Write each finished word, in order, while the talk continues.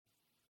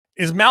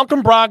Is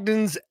Malcolm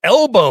Brogdon's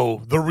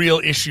elbow the real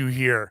issue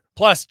here?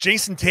 Plus,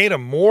 Jayson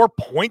Tatum, more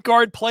point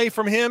guard play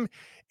from him.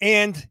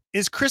 And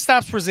is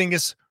Kristaps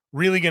Porzingis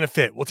really going to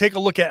fit? We'll take a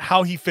look at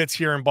how he fits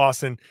here in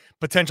Boston,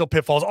 potential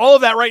pitfalls, all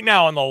of that right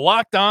now on the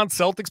Locked On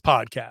Celtics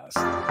podcast.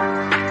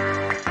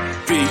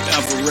 Be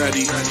ever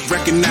ready.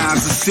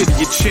 Recognize the city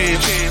of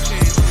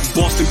champs.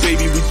 Boston,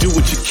 baby, we do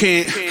what you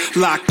can't.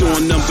 Locked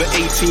on number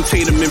 18,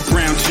 Tatum and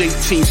Brown,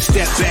 J-Team,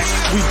 step back.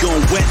 We gon'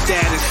 wet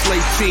that and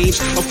slay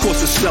teams. Of course,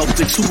 the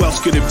Celtics, who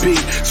else could it be?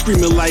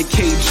 Screaming like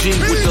KG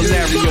with the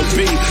Larry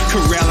O.B.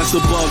 Corrales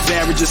above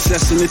average,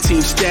 assessing the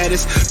team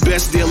status.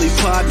 Best daily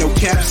pod, no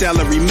cap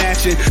salary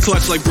matching.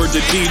 Clutch like Bird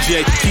the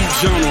DJ, keep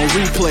John on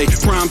replay.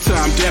 Prime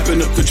time,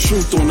 dapping up the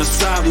truth on the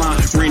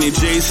sideline. Raining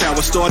J's, how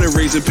it started,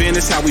 raising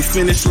banners, how we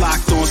finished.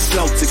 Locked on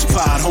Celtics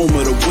pod, home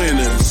of the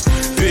winners.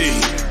 B.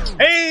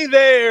 Hey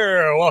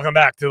there. Welcome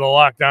back to the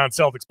Locked On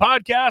Celtics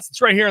podcast.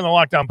 It's right here on the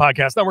Locked On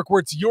Podcast Network,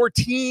 where it's your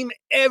team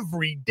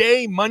every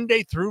day,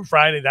 Monday through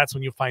Friday. That's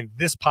when you'll find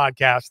this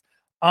podcast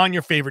on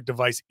your favorite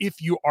device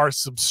if you are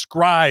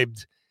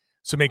subscribed.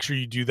 So make sure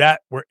you do that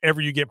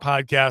wherever you get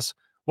podcasts.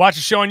 Watch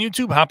the show on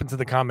YouTube. Hop into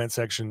the comment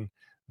section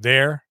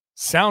there.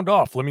 Sound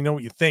off. Let me know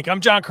what you think.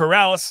 I'm John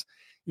Corrales.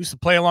 Used to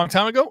play a long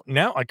time ago.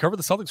 Now I cover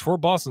the Celtics for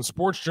Boston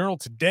Sports Journal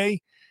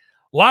today.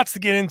 Lots to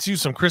get into.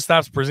 Some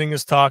Kristaps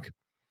Porzingis talk.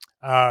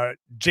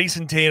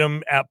 Jayson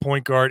Tatum at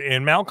point guard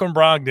and Malcolm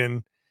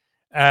Brogdon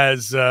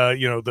as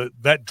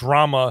that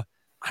drama.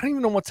 I don't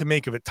even know what to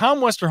make of it. Tom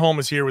Westerholm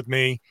is here with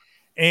me,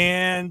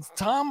 and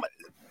Tom,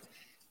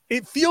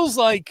 it feels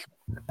like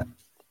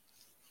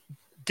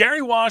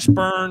Gary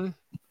Washburn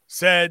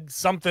said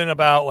something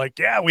about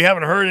we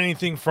haven't heard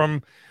anything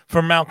from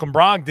Malcolm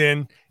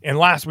Brogdon, and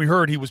last we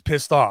heard he was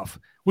pissed off,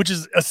 which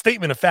is a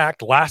statement of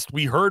fact. Last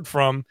we heard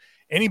from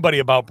anybody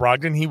about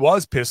Brogdon, he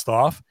was pissed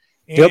off.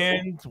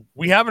 And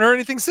we haven't heard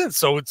anything since.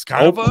 So it's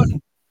kind of a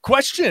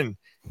question.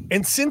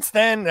 And since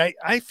then,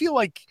 I feel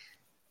like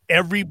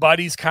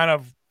everybody's kind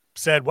of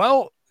said,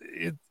 well,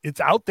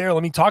 it's out there.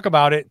 Let me talk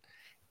about it.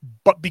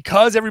 But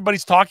because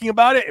everybody's talking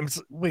about it,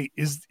 wait,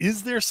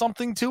 is there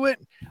something to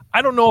it?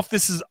 I don't know if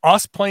this is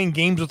us playing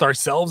games with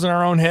ourselves in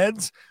our own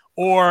heads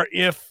or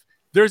if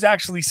there's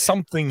actually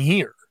something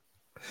here.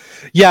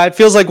 Yeah, it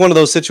feels like one of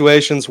those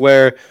situations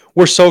where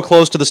we're so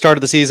close to the start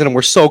of the season and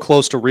we're so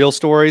close to real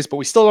stories, but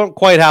we still don't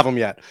quite have them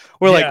yet.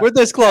 We're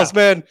this close,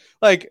 man.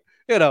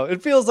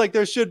 It feels like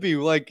there should be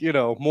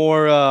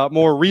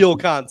more real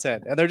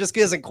content, and there just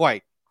isn't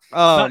quite.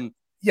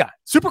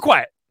 Super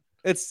quiet.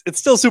 It's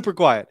still super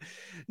quiet.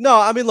 No,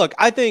 I mean, look,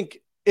 I think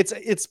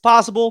it's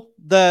possible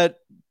that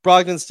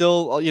Brogdon's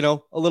still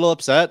a little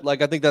upset.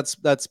 I think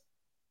that's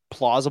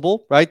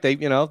plausible, right?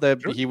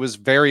 Sure. He was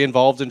very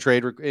involved in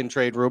trade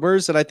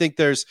rumors, and I think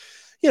there's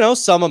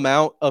some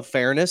amount of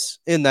fairness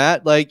in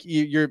that.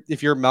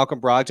 If you're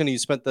Malcolm Brogdon, you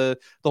spent the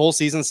whole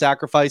season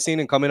sacrificing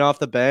and coming off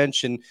the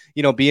bench and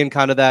being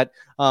kind of that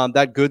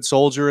good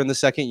soldier in the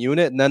second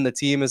unit, and then the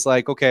team is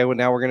like, okay, well,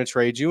 now we're going to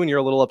trade you, and you're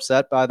a little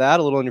upset by that,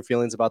 a little in your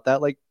feelings about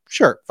that.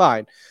 Sure,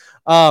 fine,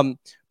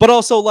 but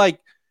also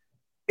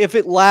if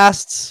it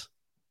lasts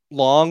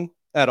long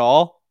at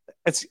all,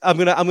 I'm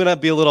gonna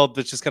be a little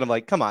bit just kind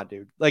of come on,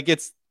 dude.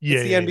 It's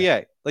the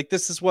NBA.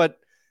 This is what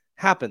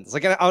happens.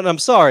 I'm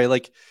sorry.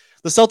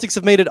 The Celtics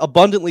have made it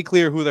abundantly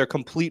clear who their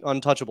complete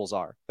untouchables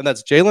are, and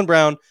that's Jaylen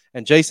Brown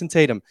and Jayson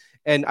Tatum.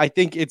 And I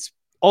think it's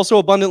also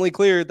abundantly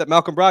clear that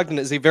Malcolm Brogdon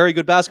is a very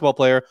good basketball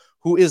player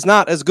who is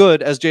not as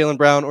good as Jaylen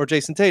Brown or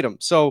Jayson Tatum.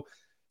 So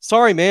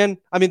sorry, man.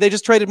 I mean, they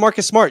just traded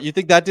Marcus Smart. You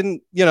think that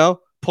didn't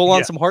pull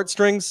on some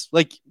heartstrings?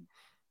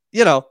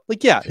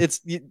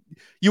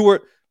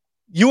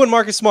 You and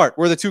Marcus Smart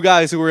were the two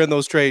guys who were in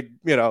those trade,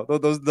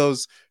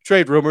 those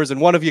trade rumors,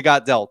 and one of you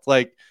got dealt.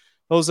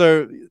 Those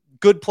are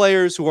good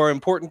players who are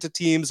important to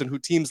teams and who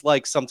teams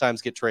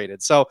sometimes get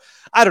traded. So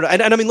I don't know.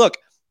 And I mean, look,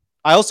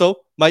 I also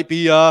might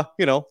be,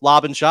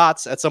 lobbing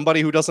shots at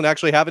somebody who doesn't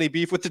actually have any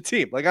beef with the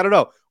team. I don't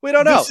know. We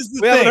don't know.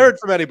 We haven't heard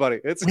from anybody.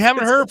 We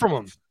haven't heard from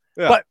him.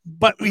 Yeah.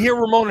 But we hear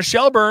Ramona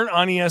Shelburne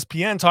on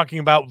ESPN talking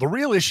about the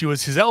real issue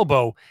is his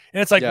elbow.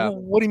 And it's well,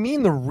 what do you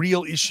mean the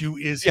real issue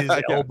is his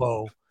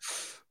elbow?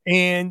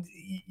 And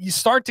you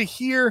start to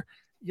hear,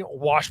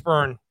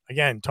 Washburn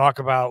again talk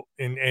about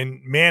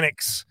and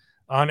Mannix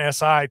on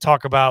SI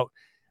talk about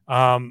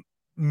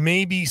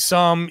maybe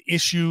some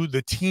issue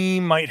the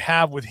team might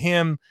have with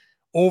him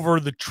over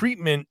the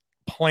treatment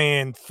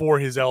plan for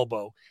his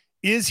elbow.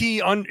 Is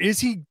he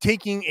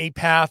taking a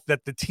path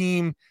that the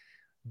team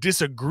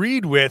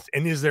disagreed with,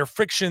 and is there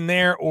friction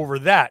there over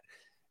that?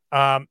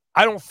 I'm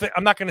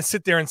not going to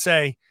sit there and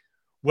say,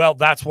 well,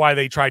 that's why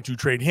they tried to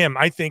trade him.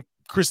 I think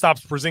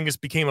Kristaps Porzingis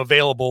became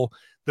available.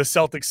 The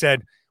Celtics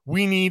said,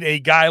 we need a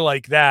guy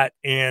like that,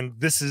 and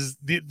these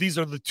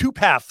are the two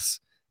paths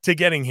to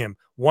getting him.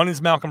 One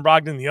is Malcolm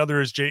Brogdon, the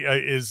other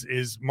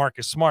is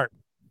Marcus Smart,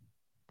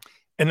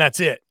 and that's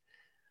it.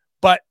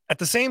 But at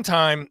the same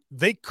time,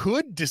 they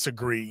could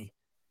disagree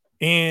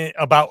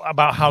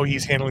about how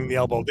he's handling the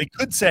elbow. They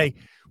could say,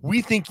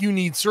 we think you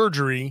need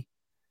surgery,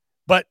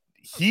 but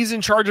he's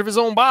in charge of his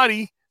own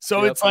body.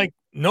 So it's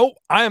nope,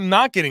 I am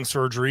not getting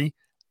surgery.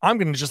 I'm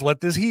going to just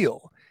let this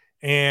heal.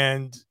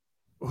 And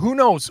who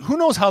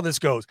knows how this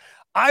goes.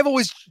 I've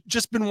always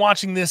just been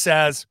watching this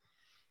as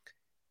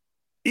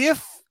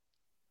if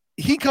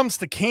he comes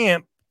to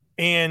camp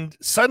and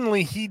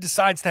suddenly he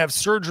decides to have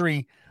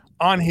surgery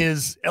on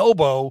his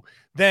elbow,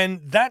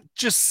 then that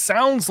just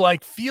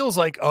feels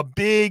like a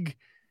big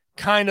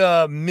kind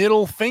of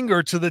middle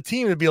finger to the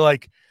team to be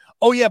like,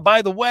 oh yeah,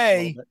 by the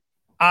way,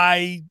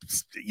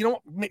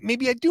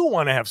 maybe I do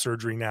want to have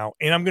surgery now,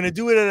 and I'm going to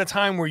do it at a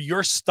time where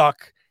you're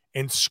stuck,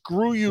 and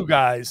screw you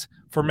guys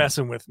for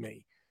messing with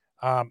me.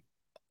 I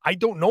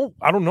don't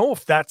know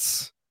if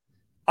that's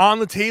on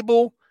the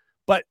table,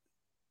 but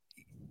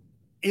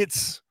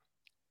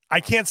I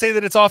can't say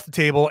that it's off the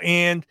table.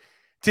 And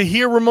to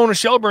hear Ramona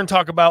Shelburne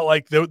talk about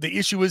like the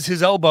issue is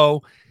his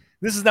elbow.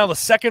 This is now the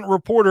second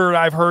reporter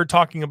I've heard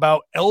talking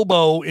about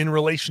elbow in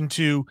relation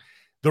to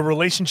the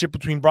relationship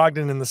between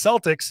Brogdon and the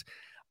Celtics.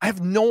 I have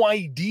no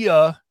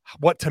idea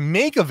what to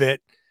make of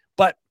it,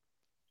 but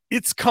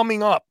it's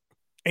coming up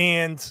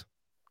and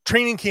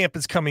training camp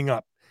is coming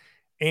up.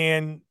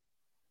 And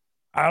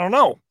I don't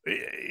know.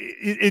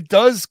 It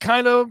does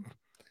kind of,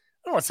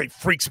 I don't want to say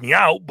freaks me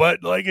out,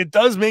 but like it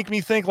does make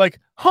me think like,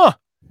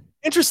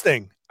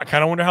 interesting. I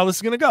kind of wonder how this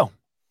is going to go.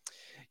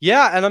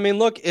 Yeah, and I mean,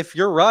 look, if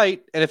you're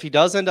right, and if he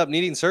does end up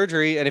needing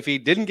surgery, and if he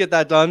didn't get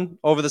that done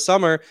over the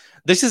summer,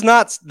 this is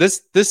not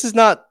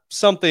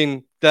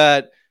something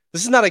that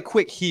this is not a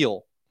quick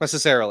heal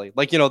necessarily.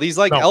 Like, these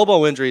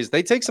elbow injuries,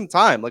 they take some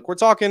time. Like we're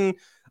talking,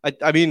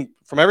 I mean,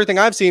 from everything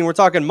I've seen, we're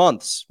talking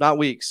months, not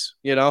weeks.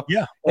 Yeah.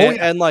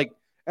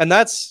 And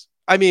that's,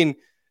 I mean,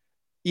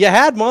 you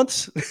had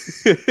months,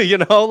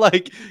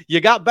 you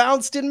got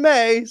bounced in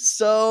May,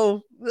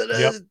 so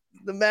the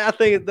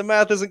math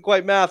isn't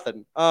quite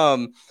mathing.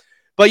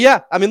 But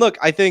yeah, I mean, look,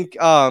 I think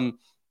I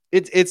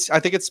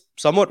think it's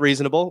somewhat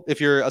reasonable if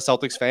you're a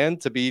Celtics fan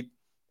to be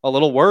a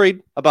little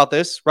worried about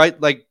this, right?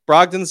 Like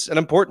Brogdon's an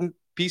important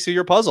piece of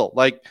your puzzle.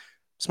 Like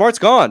Smart's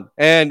gone,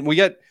 and we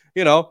get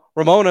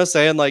Ramona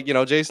saying like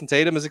Jayson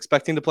Tatum is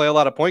expecting to play a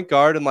lot of point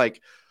guard, and like,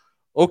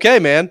 okay,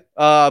 man,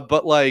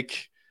 but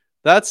like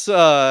that's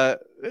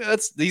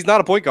he's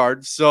not a point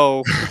guard,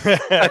 so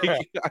I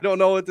don't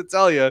know what to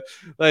tell you.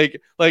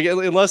 Like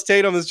unless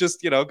Tatum is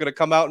just going to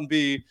come out and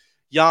be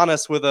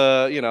Giannis with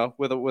a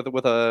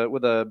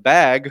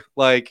bag,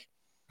 like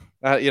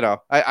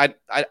I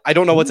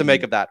don't know what to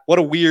make of that. What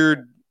a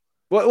weird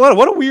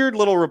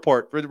little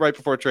report right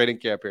before training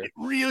camp here. It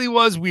really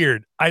was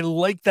weird. I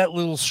like that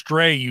little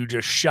stray you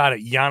just shot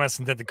at Giannis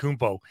and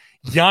Antetokounmpo.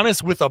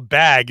 Giannis with a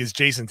bag is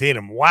Jayson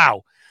Tatum.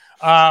 Wow.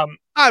 I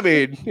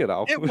mean,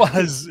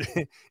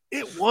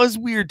 it was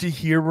weird to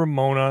hear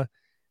Ramona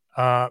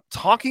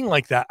talking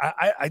like that.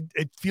 I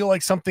feel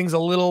like something's a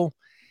little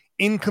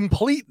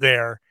incomplete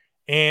there.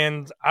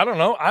 And I don't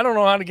know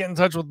how to get in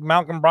touch with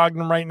Malcolm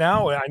Brogdon right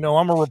now. I know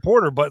I'm a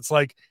reporter, but it's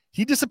like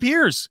he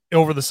disappears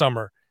over the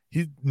summer.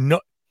 I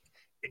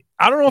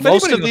don't know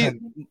if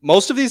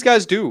most of these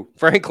guys do,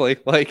 frankly.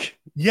 Like,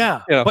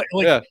 but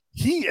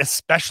he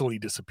especially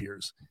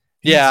disappears.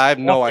 I have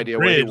no idea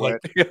where he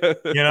went.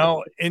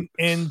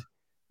 And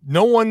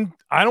no one,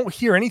 I don't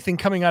hear anything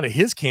coming out of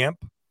his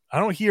camp. I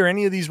don't hear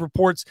any of these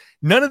reports.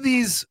 None of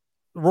these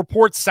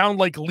reports sound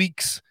like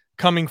leaks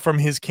coming from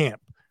his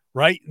camp,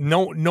 right?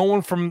 No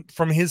one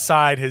from his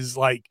side has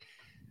like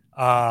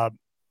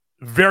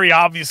very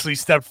obviously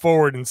stepped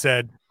forward and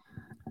said,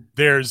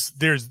 there is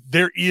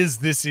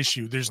this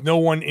issue. There's no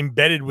one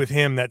embedded with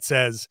him that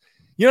says,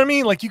 you know what I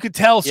mean? Like you could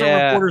tell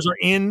certain reporters are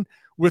in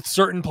with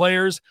certain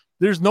players.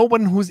 There's no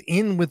one who's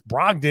in with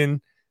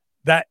Brogdon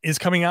that is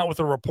coming out with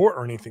a report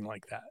or anything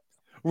like that.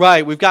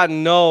 Right. We've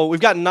gotten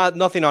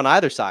nothing on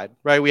either side,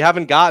 right? We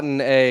haven't gotten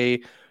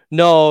he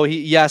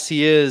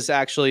is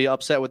actually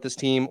upset with this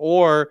team,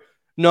 or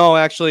no,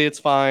 actually it's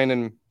fine.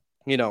 And,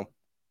 going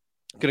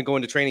to go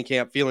into training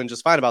camp feeling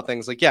just fine about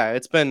things. Like,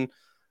 it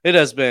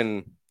has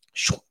been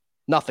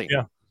nothing.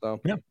 Yeah. So,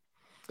 yeah.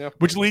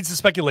 Which leads to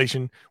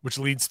speculation, which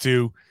leads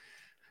to,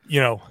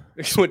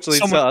 which leads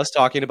to us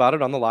talking about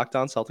it on the Locked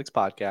On Celtics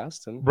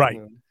podcast. And right.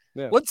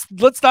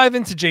 Let's dive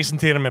into Jayson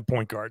Tatum at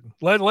point guard.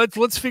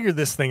 Let's figure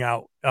this thing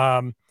out.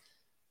 I'll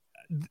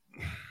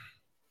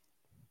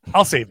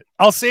save it.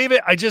 All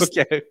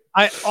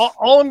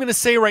I'm going to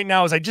say right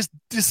now is I just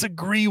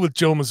disagree with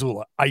Joe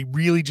Mazzulla. I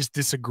really just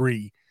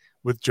disagree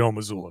with Joe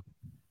Mazzulla.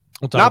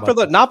 Not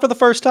for the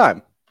first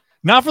time.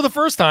 Not for the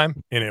first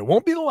time, and it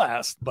won't be the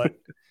last, but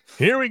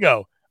here we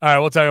go. All right,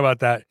 we'll talk about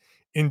that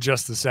in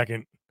just a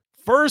second.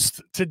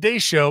 First,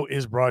 today's show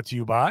is brought to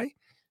you by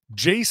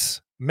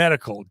Jayce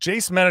Medical.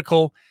 Jayce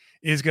Medical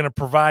is going to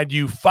provide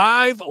you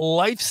 5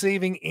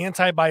 life-saving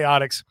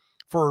antibiotics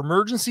for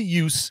emergency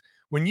use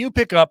when you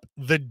pick up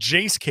the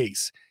Jayce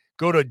case.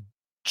 Go to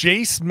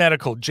Jayce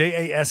Medical,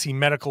 JASE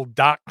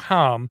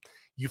medical.com.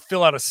 You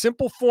fill out a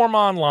simple form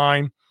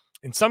online.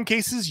 In some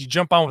cases, you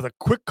jump on with a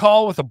quick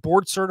call with a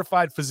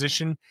board-certified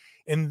physician,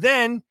 and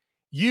then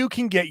you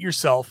can get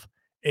yourself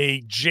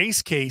a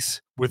Jayce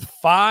case with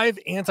 5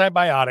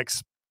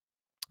 antibiotics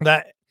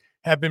that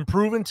have been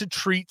proven to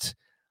treat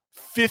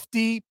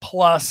 50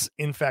 plus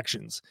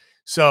infections.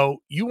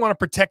 So you want to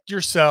protect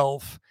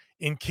yourself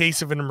in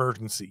case of an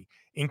emergency,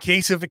 in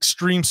case of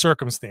extreme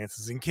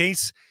circumstances, in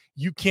case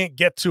you can't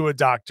get to a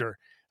doctor.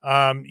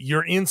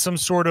 You're in some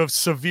sort of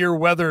severe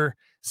weather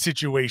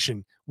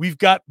situation. We've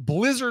got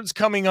blizzards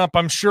coming up,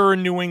 I'm sure,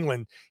 in New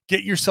England.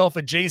 Get yourself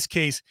a Jace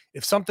case.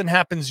 If something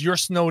happens, you're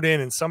snowed in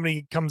and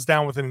somebody comes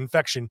down with an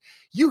infection,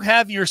 you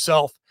have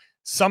yourself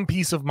some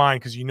peace of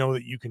mind because you know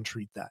that you can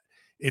treat that.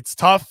 It's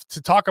tough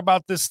to talk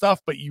about this stuff,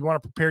 but you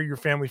want to prepare your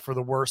family for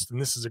the worst, and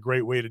this is a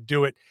great way to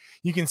do it.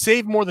 You can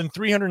save more than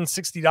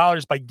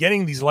 $360 by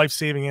getting these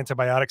life-saving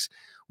antibiotics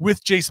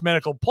with Jayce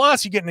Medical.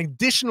 Plus, you get an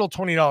additional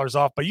 $20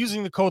 off by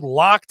using the code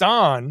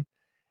LOCKEDON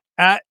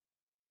at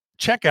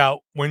checkout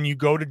when you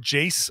go to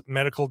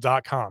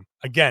jacemedical.com.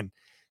 Again,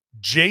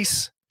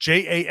 Jayce,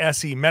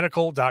 Jase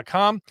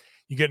medical.com.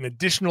 You get an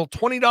additional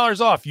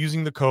 $20 off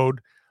using the code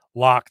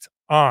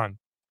LOCKEDON.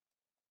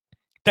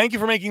 Thank you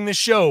for making this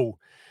show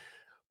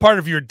part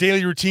of your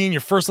daily routine,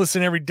 your first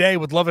listen every day.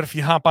 Would love it if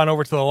you hop on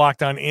over to the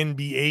Locked On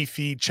NBA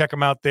feed. Check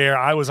them out there.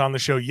 I was on the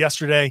show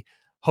yesterday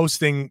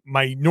hosting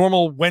my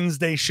normal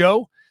Wednesday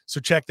show, so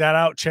check that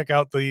out. Check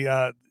out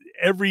the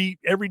every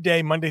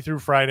day, Monday through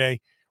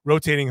Friday,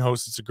 rotating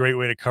hosts. It's a great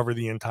way to cover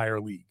the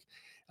entire league.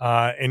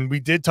 And we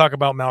did talk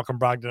about Malcolm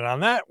Brogdon on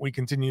that. We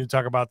continue to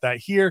talk about that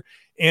here.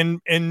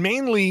 And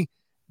mainly,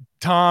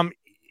 Tom,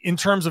 in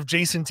terms of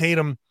Jayson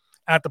Tatum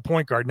at the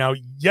point guard. Now,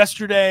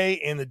 yesterday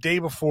and the day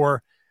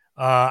before,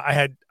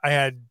 I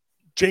had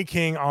Jay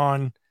King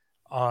on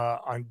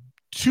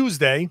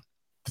Tuesday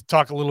to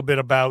talk a little bit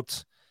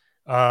about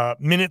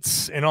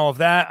minutes and all of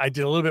that. I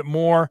did a little bit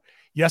more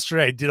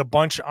yesterday. I did a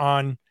bunch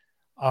on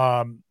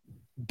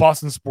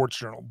Boston Sports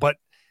Journal. But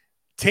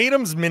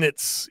Tatum's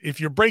minutes, if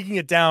you're breaking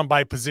it down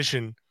by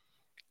position,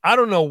 I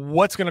don't know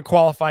what's going to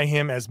qualify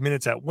him as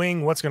minutes at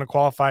wing, what's going to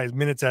qualify as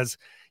minutes as,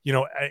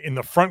 in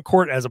the front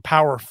court as a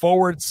power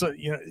forward. So,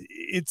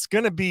 it's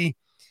going to be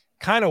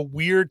kind of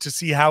weird to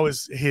see how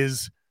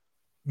his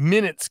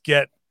minutes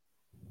get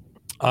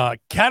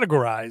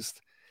categorized,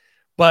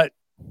 but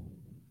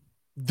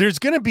there's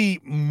going to be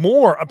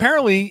more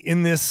apparently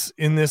in this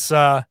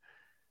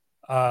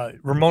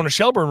Ramona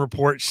Shelburne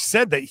report. She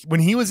said that when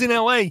he was in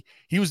LA,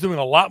 he was doing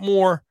a lot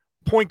more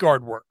point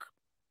guard work.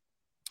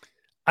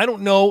 I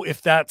don't know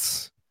if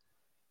that's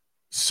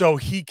so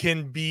he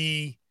can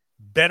be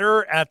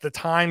better at the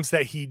times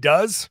that he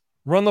does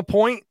run the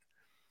point,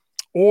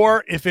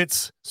 or if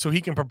it's so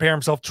he can prepare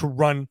himself to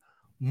run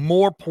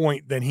more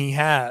point than he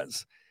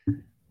has.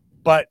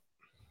 But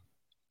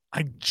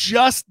I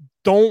just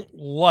don't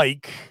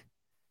like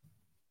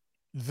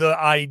the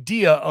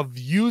idea of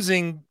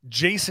using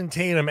Jayson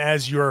Tatum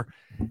as your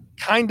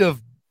kind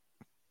of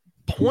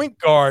point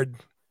guard,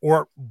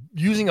 or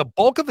using a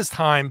bulk of his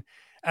time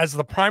as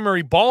the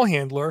primary ball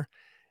handler.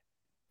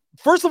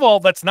 First of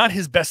all, that's not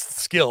his best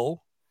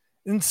skill.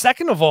 And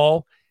second of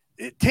all,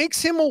 it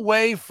takes him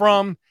away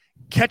from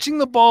catching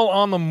the ball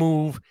on the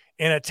move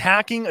and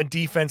attacking a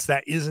defense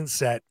that isn't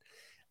set.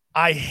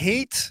 I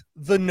hate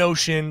the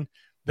notion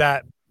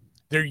that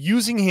they're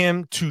using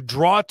him to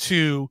draw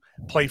two,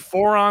 play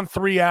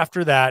 4-on-3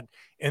 after that,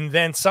 and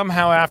then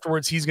somehow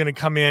afterwards he's going to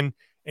come in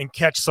and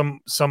catch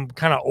some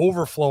kind of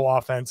overflow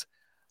offense.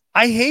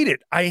 I hate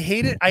it. I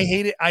hate it. I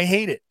hate it. I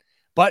hate it.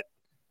 But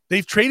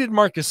they've traded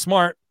Marcus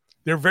Smart.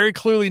 They're very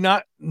clearly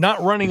not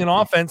running an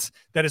offense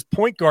that is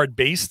point guard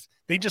based.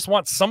 They just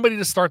want somebody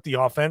to start the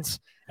offense,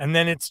 and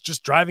then it's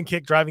just drive and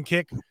kick, bend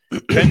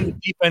the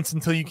defense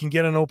until you can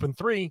get an open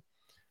three.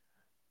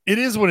 It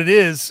is what it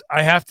is.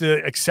 I have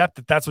to accept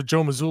that that's what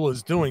Joe Mazzulla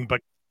is doing,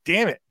 but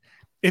damn it.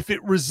 If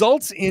it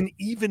results in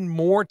even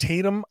more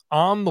Tatum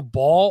on the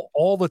ball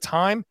all the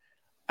time,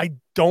 I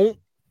don't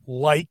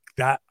like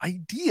that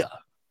idea.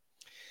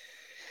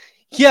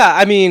 Yeah,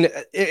 I mean,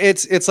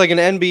 it's like an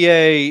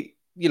NBA,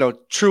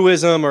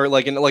 truism, or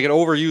like an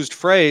overused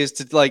phrase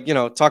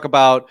to talk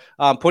about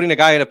putting a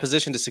guy in a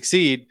position to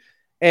succeed.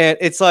 And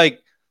it's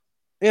like,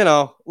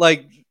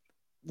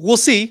 we'll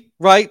see,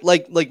 right?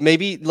 Like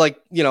maybe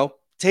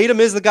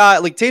Tatum is the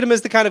guy, Tatum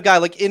is the kind of guy,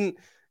 in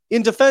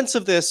defense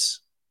of this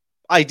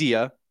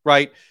idea,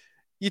 right?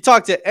 You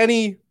talk to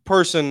any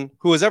person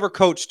who has ever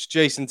coached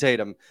Jayson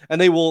Tatum, and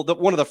they will,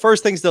 one of the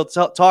first things they'll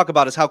talk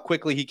about is how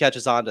quickly he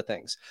catches on to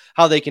things,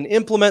 how they can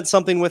implement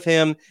something with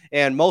him.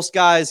 And most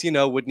guys,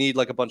 would need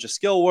like a bunch of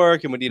skill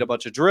work, and would need a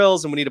bunch of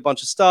drills, and would need a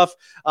bunch of stuff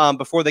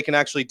before they can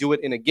actually do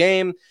it in a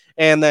game.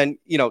 And then,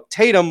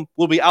 Tatum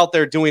will be out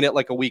there doing it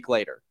like a week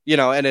later,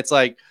 and it's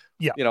like,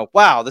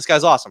 wow, this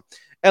guy's awesome.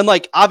 And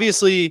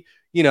obviously,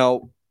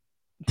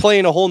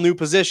 playing a whole new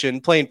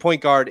position, playing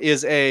point guard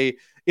is a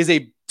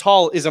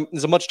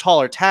much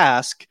taller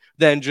task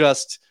than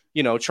just,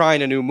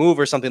 trying a new move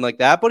or something like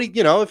that. But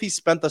if he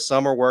spent the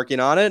summer working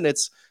on it, and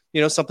it's,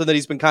 something that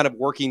he's been kind of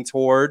working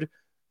toward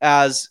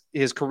as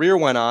his career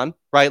went on,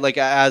 right? Like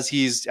as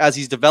he's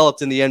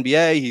developed in the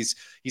NBA,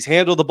 he's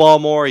handled the ball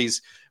more.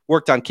 He's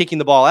worked on kicking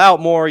the ball out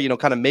more,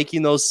 kind of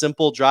making those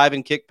simple drive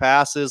and kick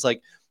passes.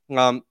 Like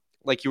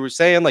you were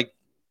saying,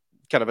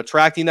 kind of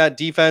attracting that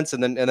defense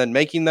and then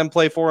making them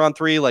play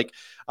 4-on-3. Like,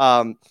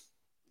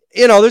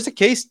 there's a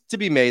case to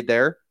be made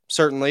there,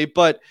 certainly.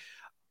 But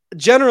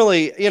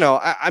generally,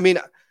 I mean,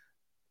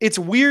 it's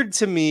weird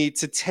to me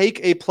to take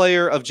a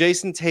player of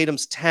Jayson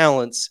Tatum's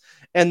talents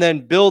and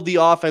then build the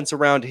offense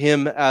around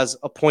him as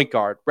a point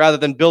guard rather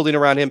than building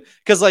around him.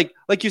 Because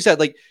like you said,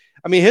 like,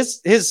 I mean,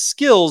 his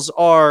skills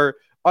are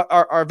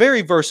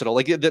very versatile.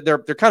 Like they're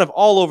kind of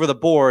all over the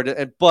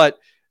board, but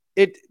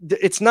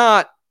it's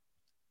not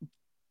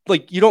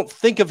like you don't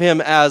think of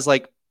him as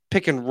like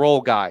pick and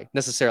roll guy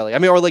necessarily. I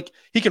mean, or like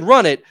he can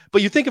run it,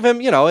 but you think of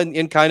him,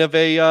 in kind of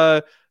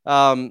a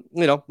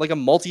like a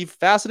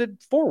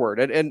multifaceted forward,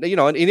 and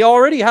he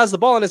already has the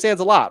ball in his hands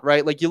a lot,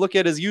 right? Like you look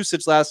at his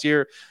usage last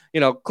year,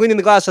 cleaning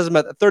the glass has him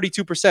at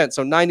 32%,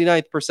 so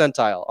 99th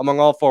percentile among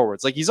all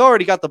forwards. Like he's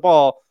already got the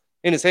ball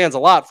in his hands a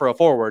lot for a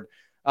forward.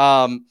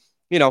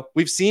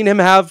 We've seen him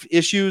have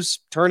issues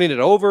turning it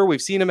over.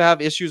 We've seen him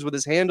have issues with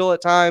his handle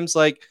at times.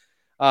 Like,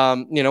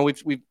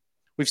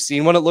 we've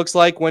seen what it looks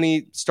like when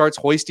he starts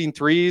hoisting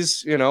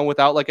threes,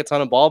 without like a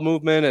ton of ball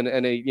movement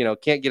and he,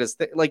 can't get his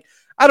like,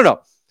 I don't know.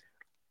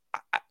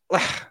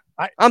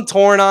 I'm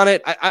torn on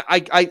it.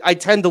 I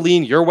tend to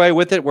lean your way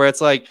with it, where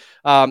it's like,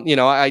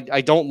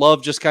 I don't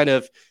love just kind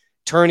of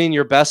turning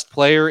your best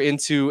player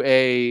into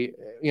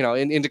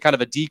into kind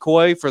of a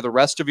decoy for the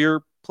rest of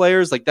your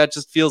players. Like that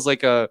just feels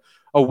like a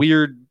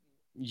weird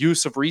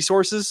use of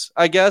resources,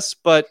 I guess.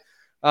 But,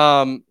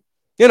 I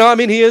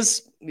mean,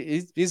 he's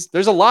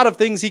there's a lot of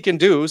things he can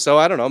do. So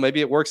I don't know,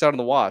 maybe it works out in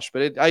the wash,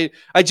 but I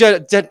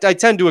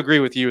tend to agree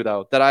with you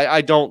though, that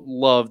I don't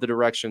love the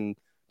direction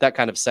that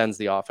kind of sends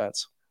the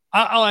offense.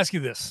 I'll ask you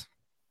this.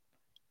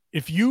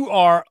 If you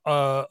are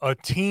a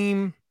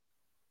team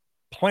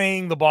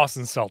playing the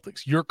Boston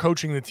Celtics, you're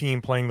coaching the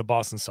team playing the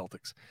Boston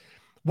Celtics,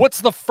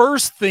 what's the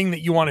first thing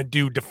that you want to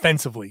do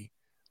defensively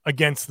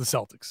against the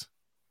Celtics?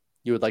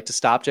 You would like to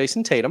stop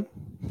Jayson Tatum.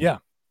 Yeah.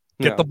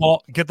 Get the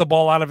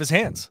ball out of his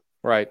hands.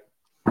 Right.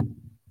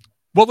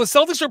 Well, the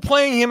Celtics are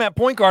playing him at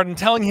point guard and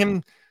telling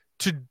him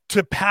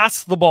to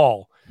pass the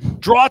ball,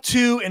 draw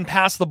to and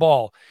pass the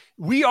ball.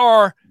 We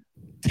are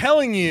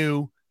telling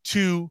you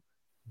to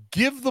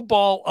give the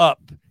ball up.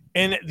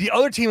 And the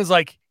other team is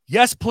like,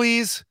 yes,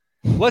 please.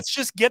 Let's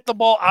just get the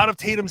ball out of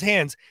Tatum's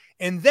hands.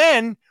 And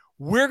then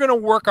we're going to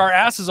work our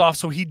asses off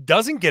so he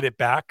doesn't get it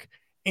back.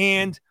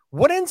 And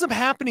what ends up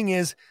happening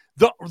is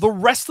the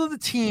rest of the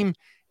team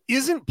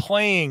isn't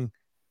playing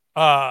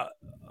a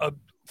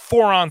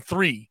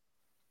 4-on-3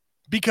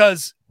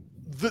 because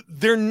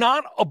they're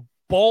not a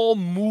ball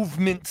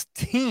movement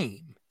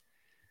team.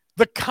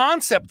 The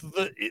concept,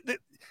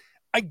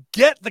 I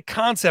get the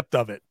concept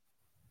of it.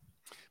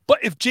 But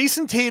if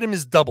Jayson Tatum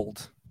is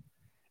doubled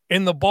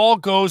and the ball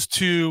goes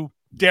to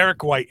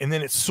Derek White and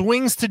then it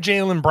swings to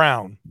Jaylen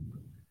Brown,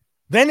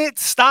 then it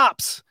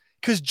stops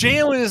because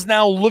Jaylen is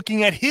now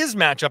looking at his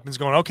matchup and is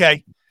going,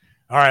 okay,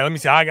 all right, let me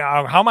see.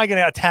 How am I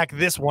going to attack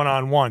this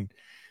one-on-one?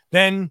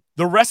 Then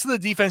the rest of the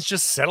defense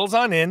just settles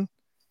on in,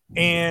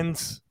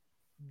 and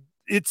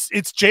it's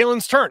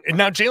Jaylen's turn. And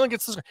now Jaylen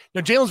gets this.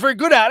 Now Jaylen's very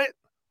good at it,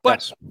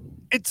 but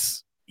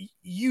yes.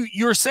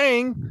 You're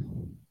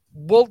saying,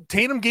 well,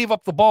 Tatum gave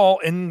up the ball,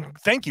 and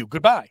thank you,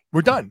 goodbye,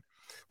 we're done.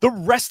 The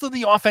rest of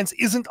the offense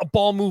isn't a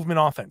ball movement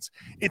offense.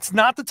 It's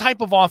not the type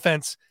of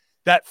offense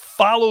that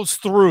follows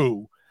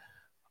through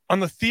on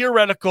the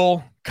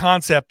theoretical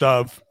concept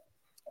of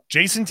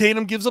Jayson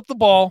Tatum gives up the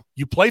ball,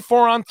 you play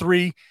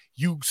 4-on-3,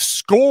 you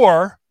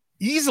score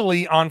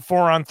easily on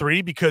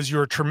 4-on-3 because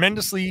you're a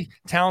tremendously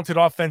talented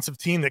offensive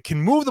team that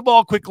can move the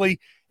ball quickly,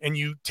 and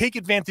you take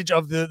advantage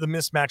of the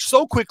mismatch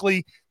so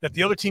quickly that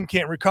the other team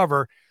can't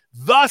recover,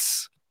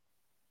 thus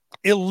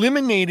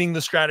eliminating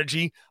the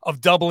strategy of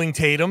doubling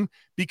Tatum,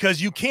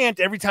 because you can't.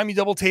 Every time you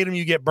double Tatum,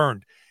 you get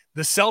burned.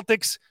 The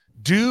Celtics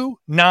do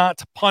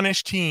not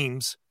punish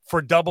teams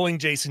for doubling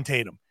Jayson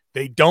Tatum.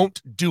 They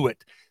don't do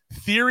it.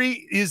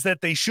 Theory is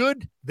that they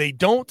should. They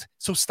don't.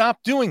 So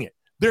stop doing it.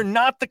 They're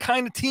not the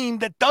kind of team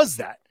that does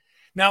that.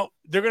 Now,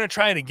 they're going to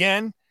try it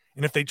again.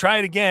 And if they try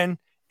it again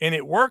and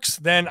it works,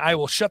 then I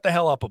will shut the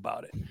hell up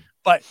about it.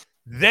 But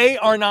they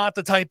are not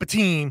the type of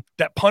team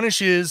that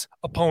punishes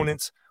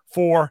opponents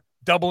for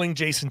doubling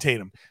Jayson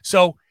Tatum.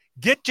 So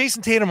get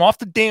Jayson Tatum off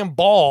the damn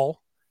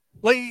ball.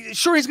 Like,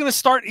 sure, he's going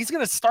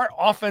to start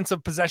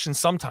offensive possession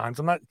sometimes.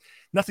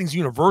 Nothing's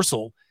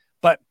universal.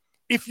 But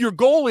if your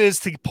goal is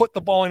to put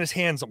the ball in his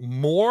hands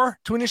more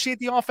to initiate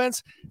the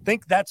offense,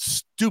 think that's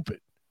stupid.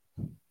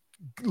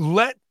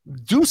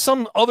 Do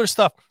some other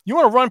stuff. You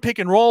want to run pick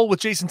and roll with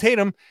Jayson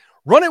Tatum,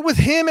 run it with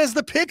him as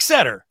the pick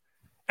setter,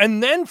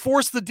 and then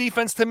force the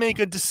defense to make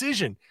a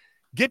decision.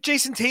 Get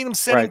Jayson Tatum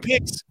setting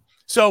picks.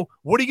 So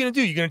what are you going to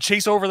do? You're going to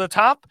chase over the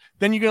top?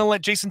 Then you're going to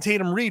let Jayson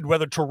Tatum read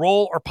whether to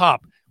roll or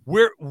pop.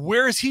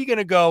 Where is he going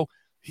to go?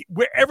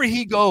 Wherever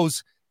he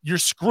goes, you're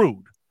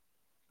screwed,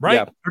 right?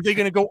 Yeah. Are they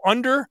going to go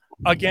under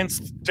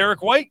against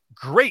Derek White?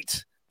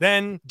 Great.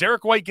 Then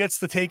Derek White gets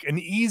to take an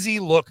easy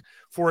look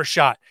for a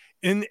shot.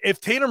 And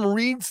if Tatum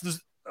reads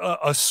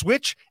a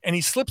switch and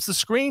he slips the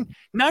screen,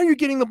 now you're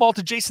getting the ball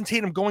to Jayson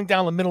Tatum going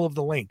down the middle of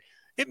the lane.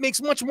 it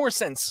makes much more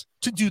sense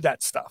to do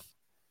that stuff.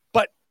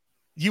 But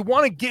you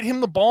want to get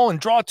him the ball and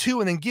draw two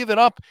and then give it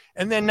up,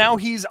 and then now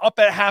he's up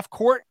at half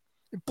court.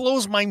 It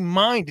blows my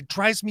mind. It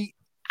drives me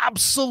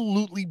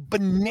absolutely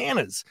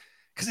bananas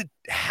because it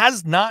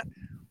has not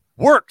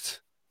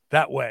worked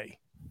that way.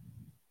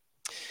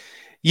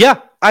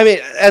 Yeah, I mean,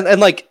 and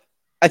like,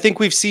 I think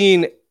we've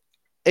seen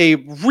a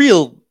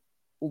real,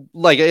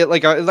 like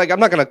I'm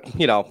not gonna,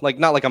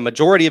 not like a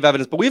majority of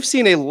evidence, but we've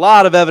seen a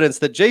lot of evidence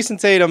that Jayson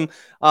Tatum,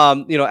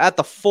 at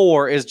the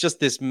 4 is just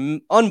this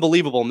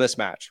unbelievable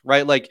mismatch,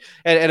 right? Like,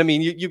 and I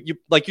mean, you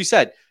like you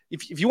said,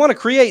 if you want to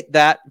create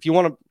that, if you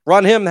want to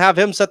run him, have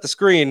him set the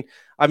screen,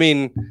 I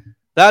mean,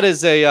 that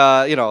is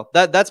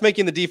that's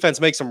making the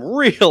defense make some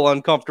real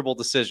uncomfortable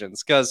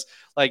decisions because,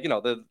 like,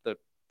 the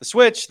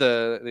switch,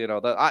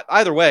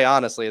 either way,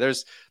 honestly,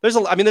 there's a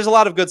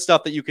lot of good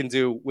stuff that you can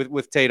do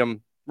with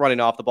Tatum running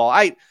off the ball.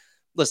 I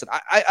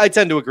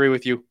tend to agree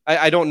with you.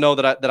 I don't know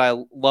that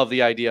I love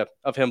the idea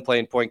of him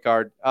playing point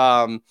guard.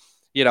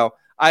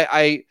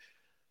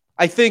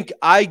 I think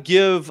I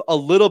give a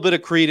little bit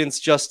of credence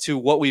just to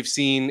what we've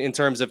seen in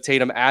terms of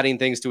Tatum adding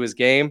things to his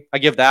game. I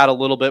give that a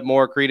little bit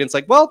more credence.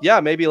 Like, well, yeah,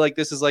 maybe like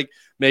this is like,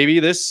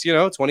 maybe this,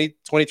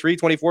 2023,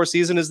 24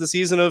 season is the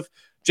season of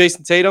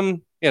Jayson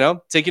Tatum,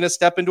 taking a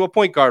step into a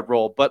point guard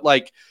role. But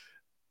like,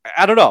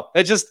 I don't know.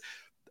 I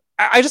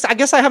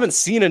guess I haven't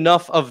seen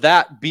enough of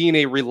that being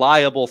a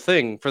reliable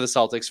thing for the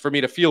Celtics for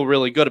me to feel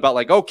really good about,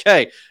 like,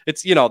 okay,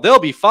 it's, they'll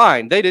be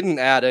fine. They didn't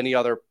add any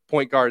other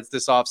point guards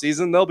this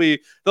offseason.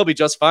 They'll be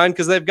just fine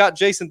because they've got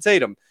Jayson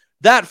Tatum.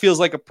 That feels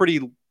like a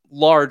pretty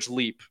large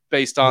leap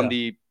based on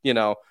the,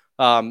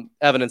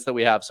 evidence that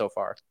we have so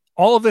far.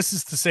 All of this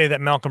is to say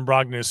that Malcolm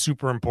Brogdon is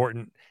super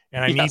important,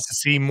 and I need to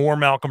see more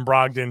Malcolm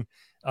Brogdon.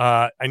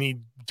 I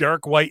need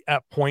Derek White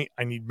at point.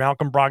 I need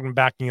Malcolm Brogdon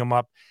backing him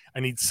up. I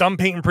need some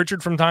Peyton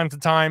Pritchard from time to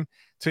time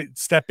to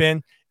step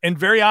in. And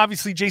very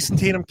obviously, Jayson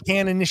Tatum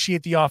can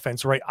initiate the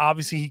offense, right?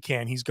 Obviously, he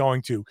can. He's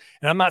going to.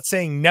 And I'm not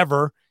saying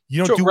never.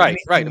 You don't do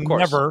anything of course.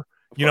 never.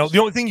 The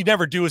only thing you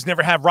never do is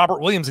never have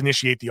Robert Williams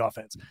initiate the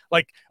offense.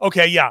 Like,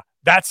 okay, yeah,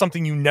 that's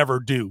something you never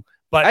do.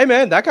 But hey,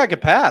 man, that guy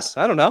could pass.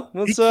 I don't know.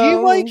 Let's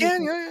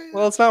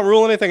not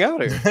rule anything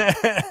out here.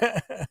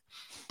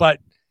 But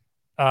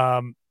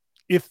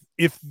if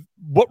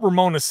what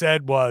Ramona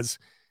said was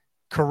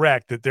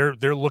correct, that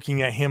they're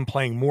looking at him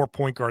playing more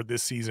point guard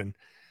this season,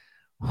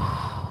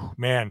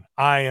 man,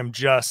 I am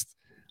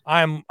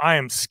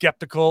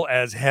skeptical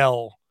as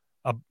hell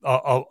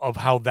of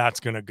how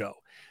that's going to go.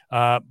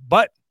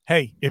 But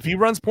hey, if he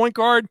runs point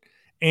guard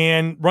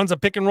and runs a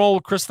pick and roll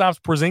with Kristaps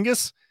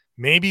Porzingis,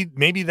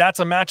 maybe that's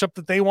a matchup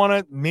that they want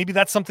to. Maybe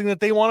that's something that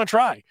they want to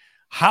try.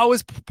 How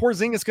is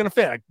Porzingis going to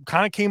fit? I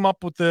kind of came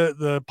up with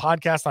the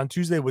podcast on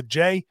Tuesday with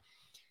Jay,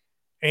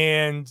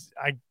 and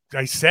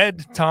I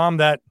said, Tom,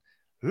 that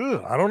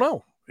I don't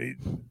know.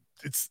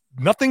 It's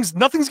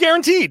nothing's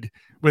guaranteed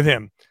with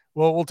him.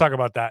 Well, we'll talk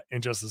about that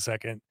in just a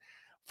second.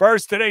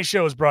 First, today's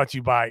show is brought to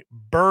you by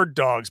Bird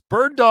Dogs.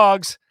 Bird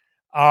Dogs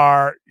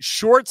are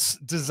shorts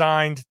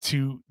designed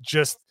to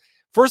just,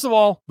 first of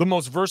all, the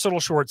most versatile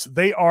shorts.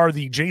 They are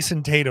the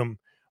Jayson Tatum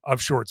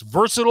of shorts.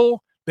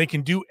 Versatile. They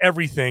can do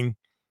everything.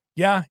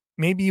 Yeah,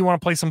 maybe you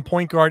want to play some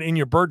point guard in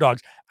your Bird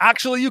Dogs.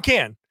 Actually, you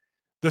can.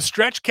 The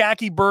stretch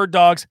khaki Bird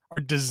Dogs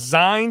are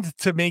designed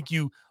to make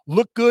you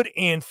look good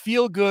and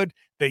feel good.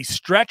 They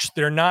stretch.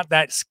 They're not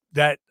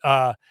that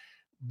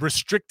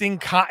restricting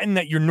cotton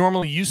that you're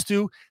normally used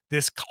to.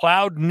 This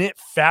cloud knit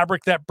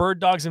fabric that Bird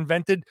Dogs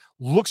invented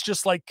looks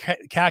just like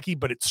khaki,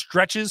 but it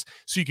stretches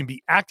so you can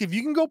be active.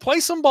 You can go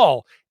play some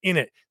ball in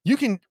it. You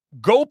can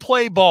go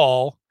play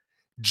ball,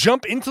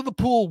 jump into the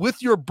pool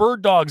with your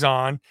Bird Dogs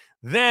on.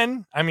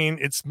 Then, I mean,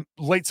 it's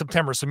late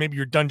September, so maybe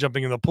you're done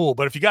jumping in the pool.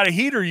 But if you got a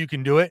heater, you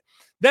can do it.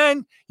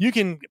 Then you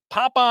can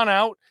pop on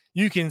out.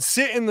 You can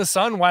sit in the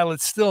sun while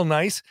it's still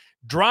nice,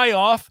 dry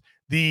off.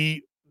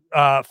 The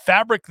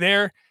fabric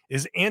there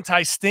is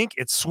anti-stink.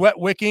 It's sweat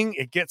wicking.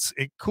 It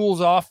cools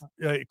off.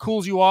 It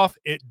cools you off.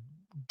 It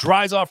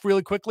dries off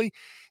really quickly.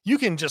 You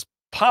can just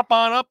pop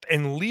on up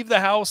and leave the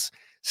house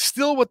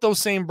still with those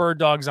same Bird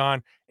Dogs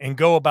on and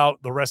go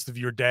about the rest of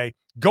your day.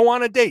 Go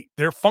on a date.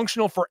 They're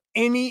functional for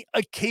any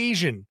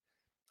occasion.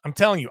 I'm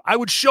telling you, I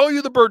would show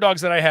you the Bird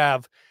Dogs that I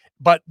have,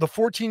 but the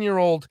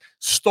 14-year-old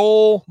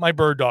stole my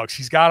Bird Dogs.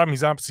 He's got them.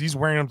 He's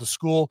wearing them to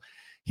school.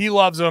 He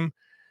loves them.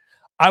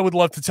 I would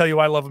love to tell you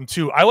I love them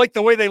too. I like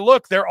the way they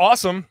look. They're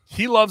awesome.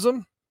 He loves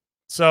them.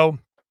 So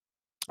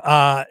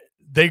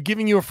they're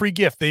giving you a free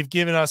gift. They've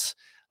given us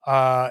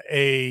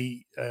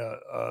a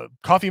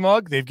coffee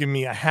mug. They've given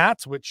me a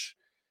hat, which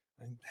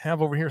I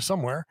have over here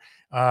somewhere.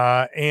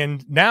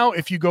 And now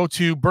if you go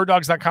to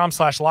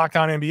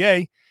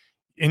birddogs.com/LockedOnNBA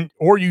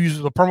or you use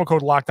the promo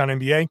code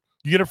LockedOnNBA,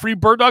 you get a free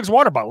Bird Dogs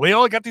water bottle. They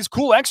all got these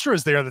cool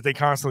extras there that they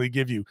constantly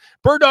give you.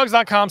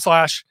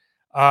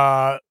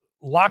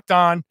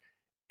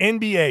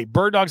 birddogs.com/LockedOnNBA,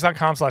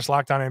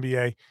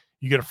 birddogs.com/LockedOnNBA.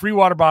 You get a free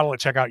water bottle at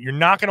checkout. You're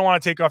not going to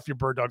want to take off your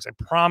Bird Dogs. I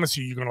promise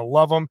you, you're going to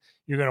love them.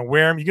 You're going to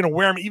wear them. You're going to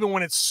wear them even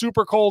when it's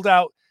super cold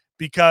out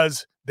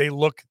because they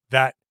look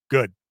that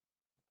good.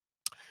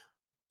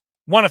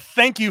 Want to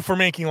thank you for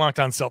making Locked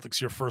On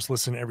Celtics your first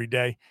listen every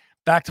day.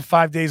 Back to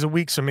 5 days a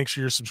week, so make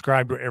sure you're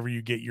subscribed wherever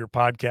you get your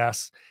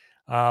podcasts.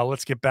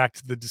 Let's get back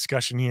to the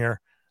discussion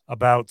here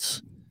about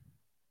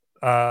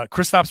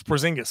Kristaps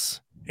Porzingis.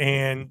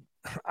 And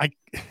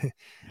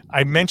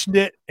I mentioned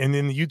it, and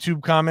in the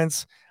YouTube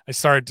comments, I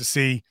started to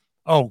see,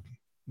 I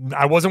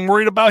wasn't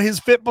worried about his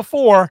fit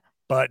before,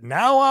 but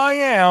now I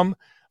am.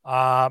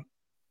 And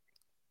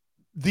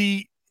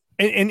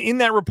in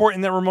that report,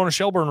 in that Ramona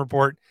Shelburne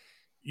report,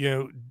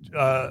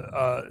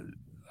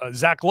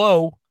 Zach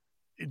Lowe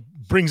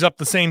brings up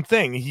the same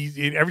thing.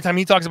 Every time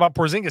he talks about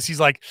Porzingis, he's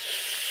like,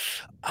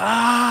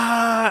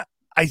 I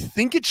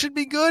think it should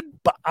be good,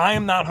 but I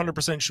am not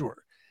 100%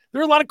 sure.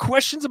 There are a lot of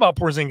questions about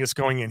Porzingis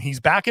going in. He's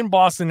back in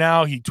Boston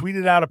now. He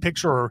tweeted out a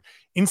picture or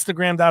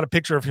Instagrammed out a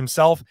picture of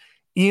himself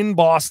in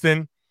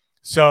Boston.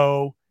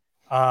 So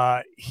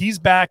he's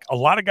back. A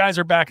lot of guys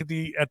are back at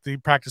the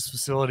practice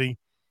facility.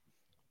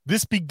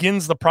 This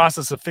begins the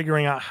process of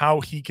figuring out how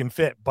he can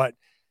fit, but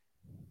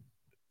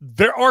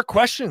there are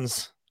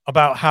questions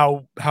about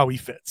how he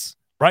fits,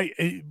 right?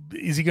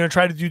 Is he going to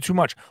try to do too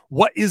much?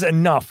 What is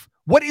enough?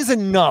 What is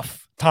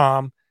enough,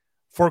 Tom,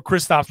 for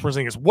Kristaps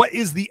Porzingis? What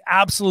is the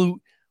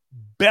absolute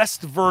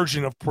best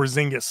version of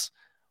Porzingis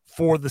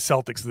for the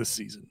Celtics this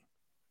season?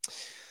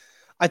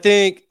 I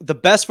think the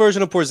best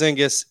version of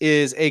Porzingis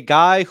is a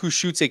guy who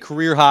shoots a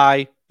career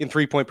high in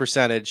 3-point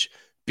percentage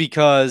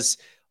because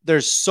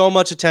there's so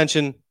much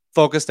attention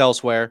focused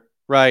elsewhere,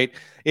 right?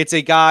 It's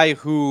a guy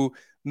who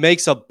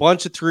makes a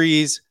bunch of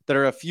threes that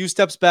are a few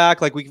steps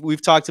back. Like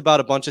we've talked about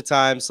a bunch of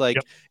times. Like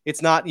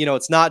It's not,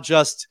 it's not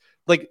just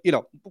like,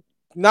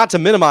 not to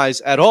minimize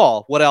at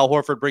all what Al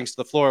Horford brings to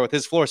the floor with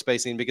his floor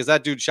spacing, because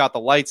that dude shot the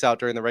lights out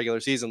during the regular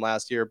season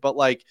last year. But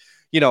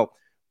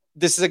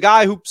this is a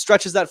guy who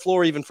stretches that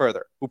floor even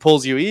further, who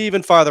pulls you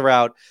even farther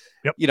out.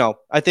 Yep.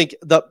 I think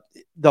the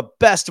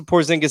best of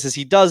Porzingis is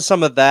he does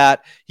some of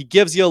that. He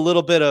gives you a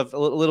little bit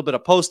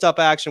of post up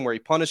action where he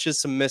punishes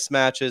some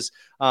mismatches.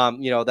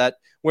 That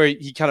where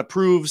he kind of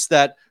proves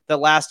that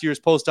last year's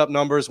post up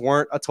numbers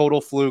weren't a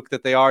total fluke,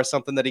 that they are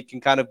something that he can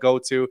kind of go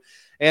to,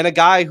 and a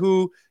guy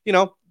who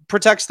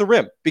protects the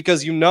rim,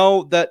 because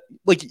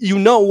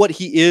what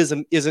he is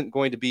and isn't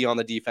going to be on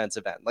the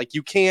defensive end. Like,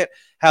 you can't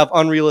have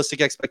unrealistic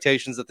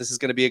expectations that this is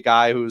going to be a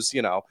guy who's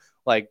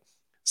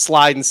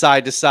sliding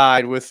side to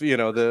side with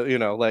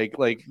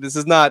this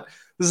is not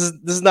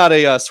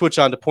a switch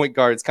on to point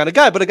guards kind of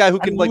guy, but a guy who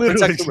can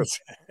protect the rim.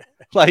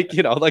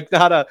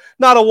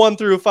 Not a 1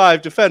 through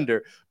 5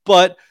 defender.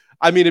 But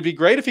I mean, it'd be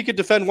great if he could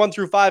defend 1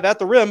 through 5 at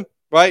the rim,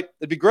 right?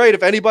 It'd be great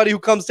if anybody who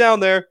comes down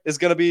there is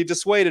going to be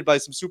dissuaded by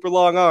some super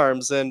long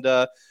arms. And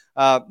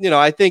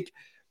I think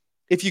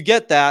if you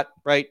get that,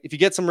 right, if you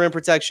get some rim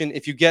protection,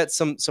 if you get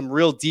some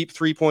real deep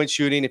 3-point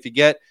shooting, if you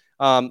get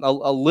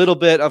a little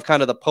bit of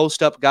kind of the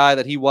post-up guy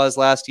that he was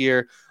last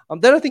year,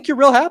 then I think you're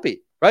real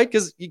happy, right?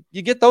 Because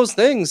you get those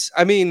things.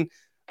 I mean,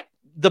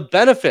 the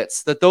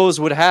benefits that those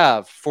would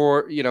have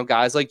for,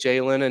 guys like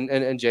Jalen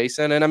and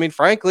Jayson. And I mean,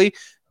 frankly,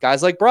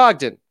 guys like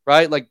Brogdon,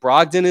 right? Like,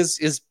 Brogdon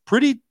is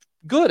pretty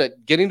good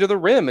at getting to the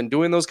rim and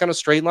doing those kind of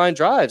straight line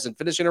drives and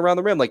finishing around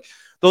the rim. Like,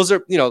 those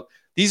are,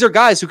 these are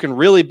guys who can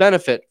really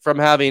benefit from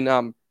having,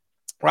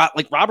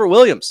 like Robert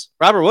Williams.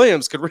 Robert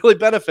Williams could really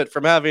benefit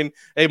from having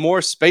a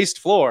more spaced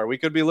floor. We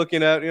could be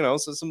looking at,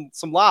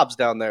 some lobs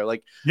down there.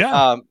 Like,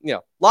 a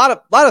lot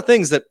of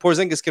things that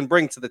Porzingis can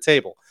bring to the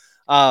table.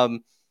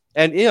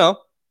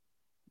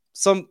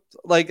 Some,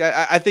 like,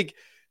 I think,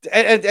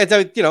 and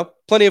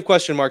plenty of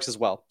question marks as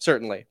well,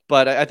 certainly.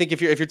 But I think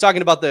if you're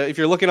talking about if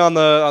you're looking on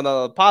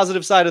the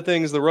positive side of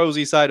things, the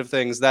rosy side of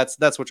things, that's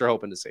what you're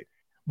hoping to see.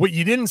 What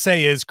you didn't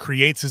say is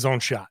creates his own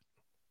shot.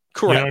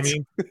 Correct. You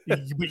know what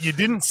I mean? What you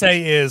didn't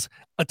say is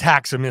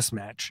attacks a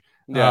mismatch.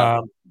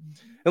 Yeah.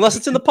 Unless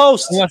it's in the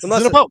post. Unless it's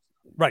in the post.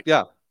 Right.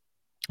 Yeah.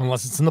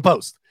 Unless it's in the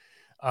post.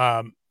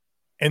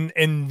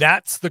 And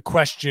that's the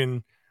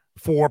question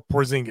for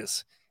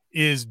Porzingis,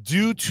 is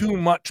do too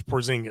much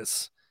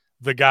Porzingis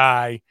the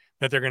guy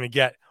that they're going to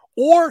get?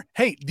 Or,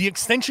 hey, the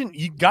extension,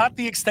 you got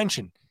the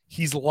extension.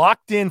 He's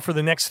locked in for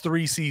the next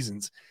 3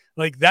 seasons.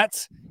 Like,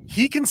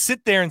 he can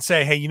sit there and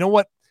say, hey, you know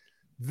what?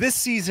 This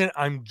season,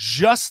 I'm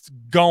just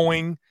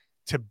going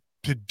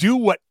to do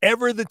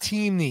whatever the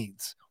team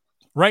needs,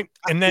 right?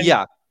 And then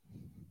yeah,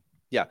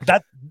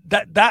 that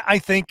I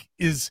think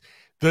is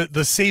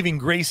the saving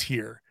grace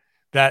here.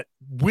 That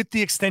with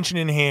the extension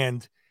in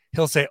hand,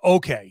 he'll say,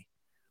 okay,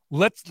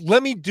 let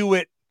me do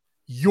it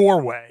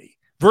your way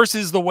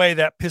versus the way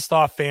that pissed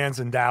off fans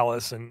in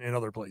Dallas and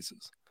other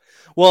places.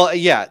 Well,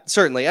 yeah,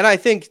 certainly, and I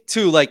think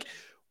too, like,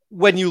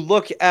 when you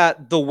look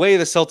at the way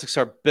the Celtics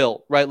are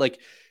built, right, like.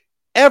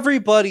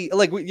 Everybody,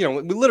 like, we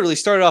literally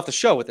started off the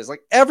show with this. Like,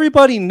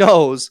 everybody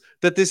knows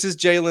that this is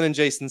Jalen and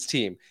Jayson's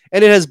team,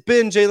 and it has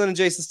been Jalen and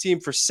Jayson's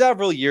team for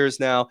several years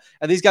now.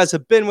 And these guys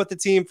have been with the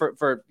team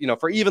for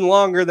even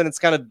longer than it's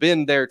kind of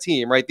been their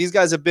team, right? These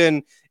guys have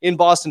been in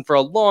Boston for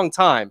a long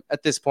time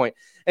at this point.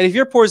 And if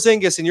you're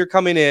Porzingis and you're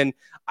coming in,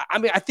 I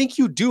mean, I think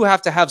you do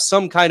have to have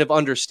some kind of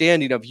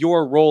understanding of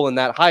your role in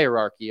that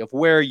hierarchy of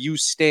where you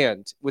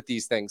stand with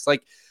these things.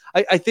 Like,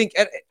 I think,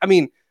 I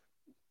mean,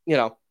 you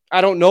know,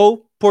 I don't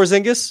know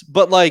Porzingis,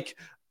 but like,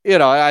 you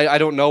know, I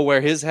don't know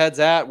where his head's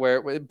at,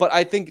 but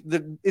I think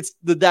that it's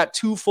that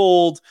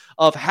twofold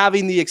of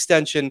having the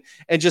extension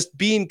and just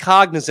being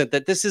cognizant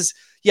that this is,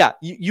 yeah,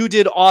 you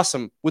did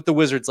awesome with the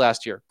Wizards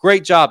last year.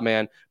 Great job,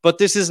 man. But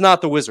this is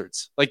not the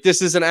Wizards. Like,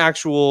 this is an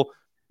actual,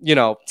 you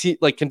know,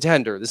 like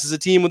contender. This is a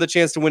team with a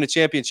chance to win a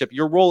championship.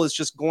 Your role is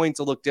just going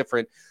to look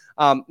different.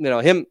 You know,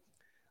 him,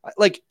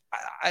 like,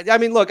 I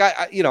mean, look,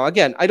 you know,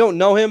 again, I don't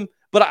know him,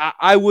 but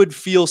I would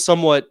feel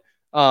somewhat,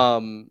 you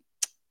know,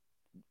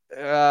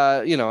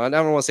 and I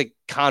don't want to say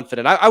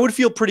confident. I would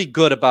feel pretty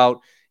good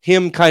about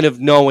him kind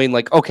of knowing,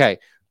 like, okay,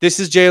 this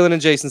is Jaylen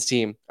and Jayson's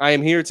team. I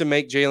am here to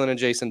make Jaylen and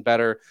Jayson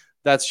better.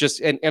 That's just,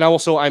 and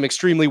also I'm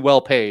extremely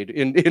well paid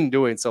in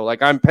doing so.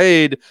 Like, I'm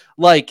paid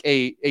like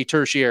a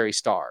tertiary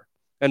star,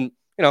 and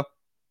you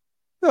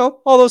know,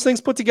 all those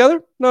things put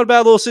together, not a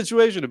bad little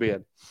situation to be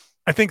in.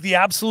 I think the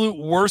absolute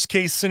worst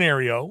case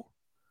scenario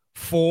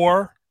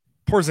for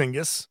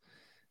Porzingis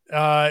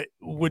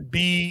would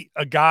be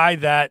a guy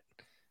that,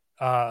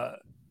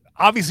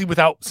 obviously,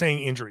 without saying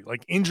injury,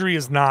 like, injury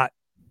is not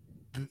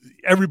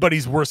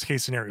everybody's worst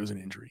case scenario is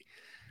an injury.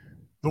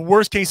 The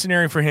worst case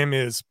scenario for him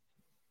is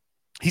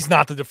he's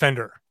not the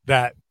defender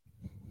that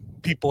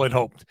people had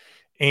hoped.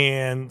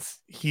 And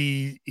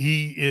he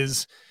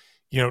is,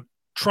 you know,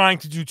 trying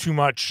to do too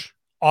much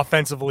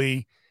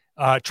offensively,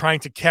 trying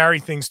to carry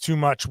things too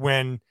much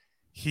when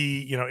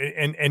he, you know,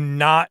 and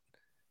not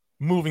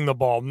moving the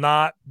ball,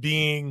 not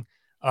being,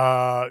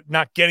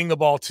 not getting the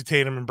ball to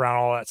Tatum and Brown,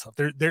 all that stuff.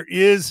 There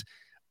is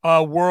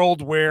a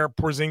world where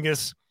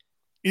Porzingis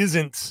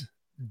isn't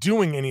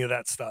doing any of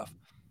that stuff.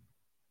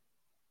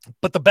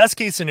 But the best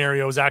case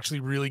scenario is actually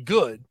really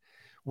good,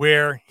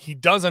 where he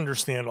does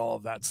understand all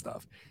of that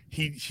stuff.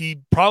 He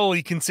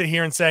probably can sit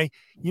here and say,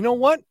 you know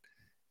what?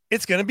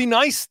 It's going to be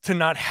nice to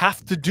not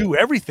have to do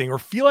everything or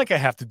feel like I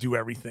have to do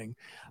everything.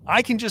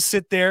 I can just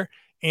sit there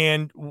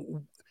and,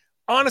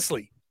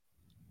 honestly,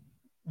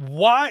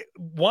 why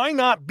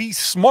not be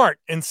smart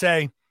and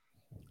say,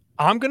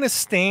 I'm going to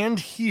stand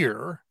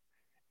here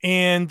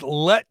and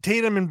let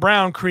Tatum and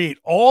Brown create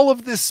all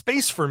of this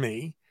space for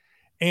me,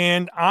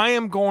 and I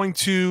am going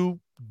to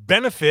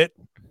benefit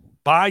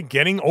by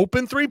getting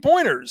open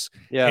three-pointers.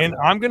 Yeah. And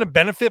I'm going to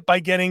benefit by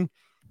getting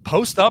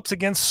post-ups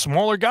against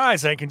smaller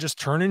guys that I can just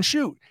turn and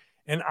shoot.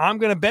 And I'm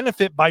going to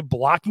benefit by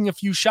blocking a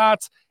few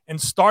shots and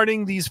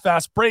starting these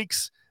fast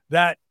breaks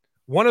that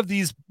one of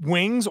these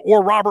wings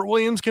or Robert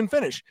Williams can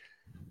finish.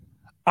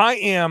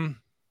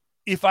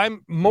 If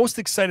I'm most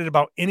excited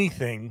about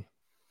anything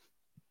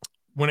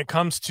when it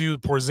comes to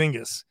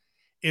Porzingis,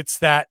 it's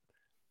that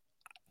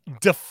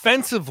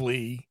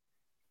defensively,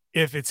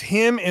 if it's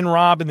him and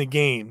Rob in the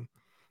game,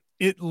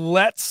 it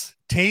lets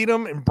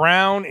Tatum and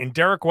Brown and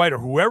Derek White or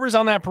whoever's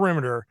on that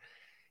perimeter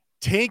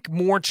take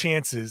more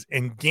chances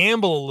and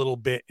gamble a little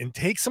bit and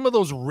take some of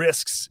those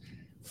risks,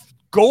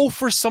 go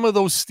for some of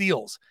those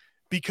steals,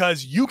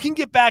 because you can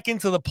get back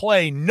into the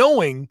play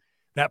knowing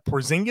that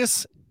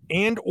Porzingis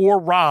and or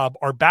Rob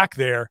are back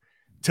there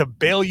to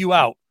bail you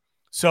out.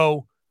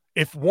 So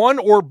if one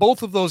or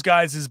both of those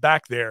guys is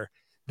back there,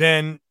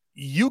 then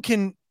you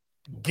can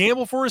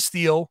gamble for a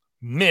steal,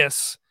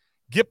 miss,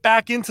 get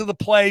back into the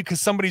play because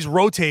somebody's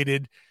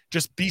rotated.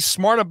 Just be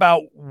smart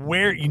about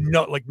where, you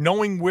know, like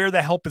knowing where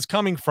the help is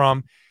coming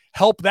from,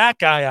 help that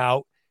guy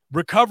out,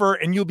 recover,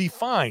 and you'll be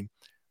fine.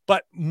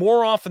 But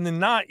more often than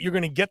not, you're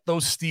going to get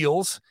those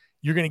steals.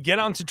 You're going to get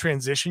onto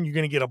transition. You're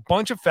going to get a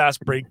bunch of fast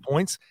break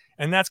points,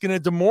 and that's going to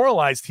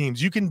demoralize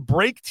teams. You can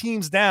break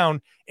teams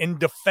down and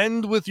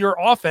defend with your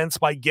offense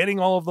by getting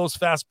all of those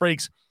fast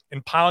breaks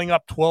and piling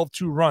up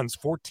 12-2 runs,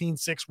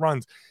 14-6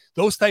 runs,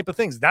 those type of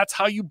things. That's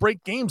how you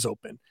break games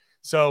open.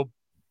 So,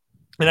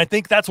 and I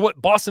think that's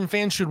what Boston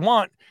fans should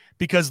want,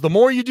 because the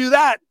more you do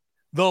that,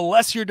 the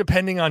less you're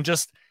depending on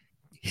just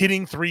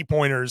hitting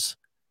three-pointers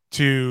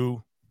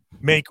to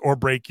make or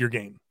break your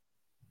game.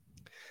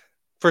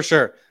 For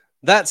sure.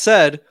 That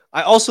said,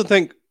 I also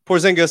think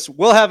Porzingis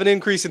will have an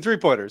increase in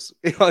three-pointers,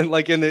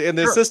 like in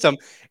this system.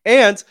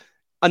 And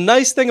a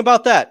nice thing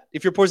about that,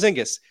 if you're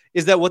Porzingis,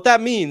 is that what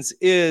that means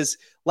is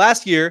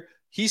last year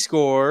he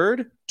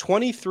scored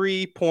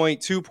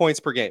 23.2 points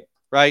per game,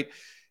 right?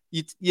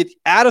 You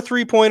add a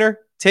three-pointer,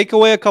 take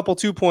away a couple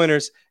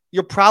two-pointers,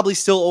 you're probably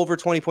still over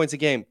 20 points a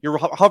game. You're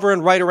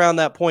hovering right around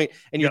that point,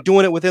 and you're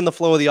doing it within the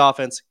flow of the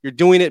offense. You're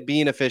doing it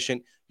being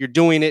efficient. You're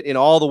doing it in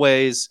all the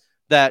ways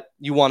that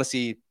you want to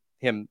see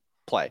him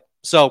play.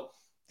 So,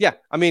 yeah,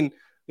 I mean,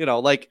 you know,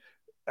 like,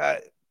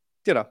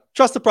 you know,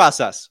 trust the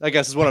process, I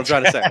guess is what I'm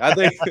trying to say. I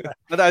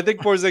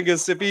think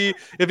Porzingis,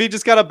 if he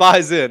just kind of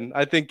buys in,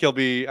 I think he'll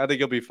be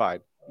fine.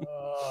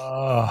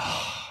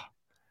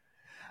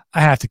 I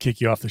have to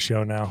kick you off the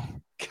show now.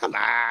 Come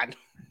on.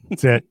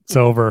 That's it. It's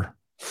over.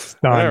 It's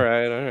done. All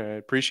right.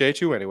 Appreciate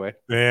you anyway.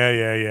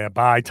 Yeah.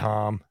 Bye,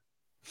 Tom.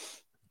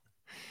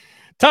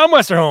 Tom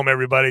Westerholm,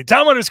 everybody.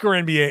 Tom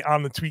 _NBA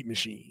on the tweet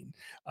machine.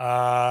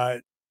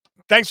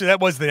 thanks for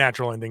that. Was the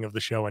natural ending of the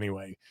show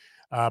anyway.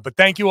 But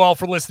thank you all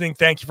for listening.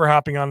 Thank you for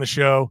hopping on the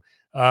show.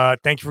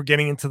 Thank you for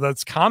getting into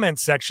those comment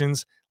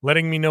sections,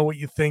 letting me know what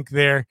you think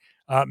there.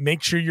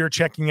 Make sure you're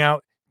checking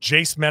out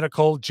Jase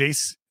Medical,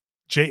 JASE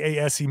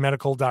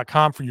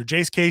Medical.com for your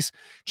Jase case.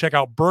 Check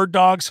out Bird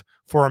Dogs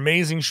for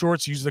amazing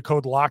shorts. Use the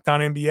code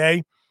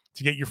LOCKEDONNBA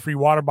to get your free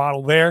water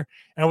bottle there.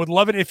 And I would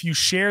love it if you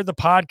share the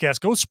podcast.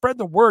 Go spread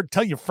the word.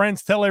 Tell your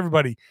friends, tell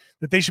everybody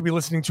that they should be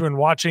listening to and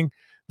watching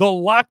the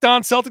Locked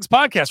On Celtics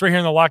podcast right here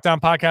on the Locked On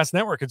Podcast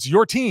Network. It's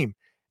your team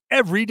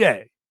every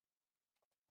day.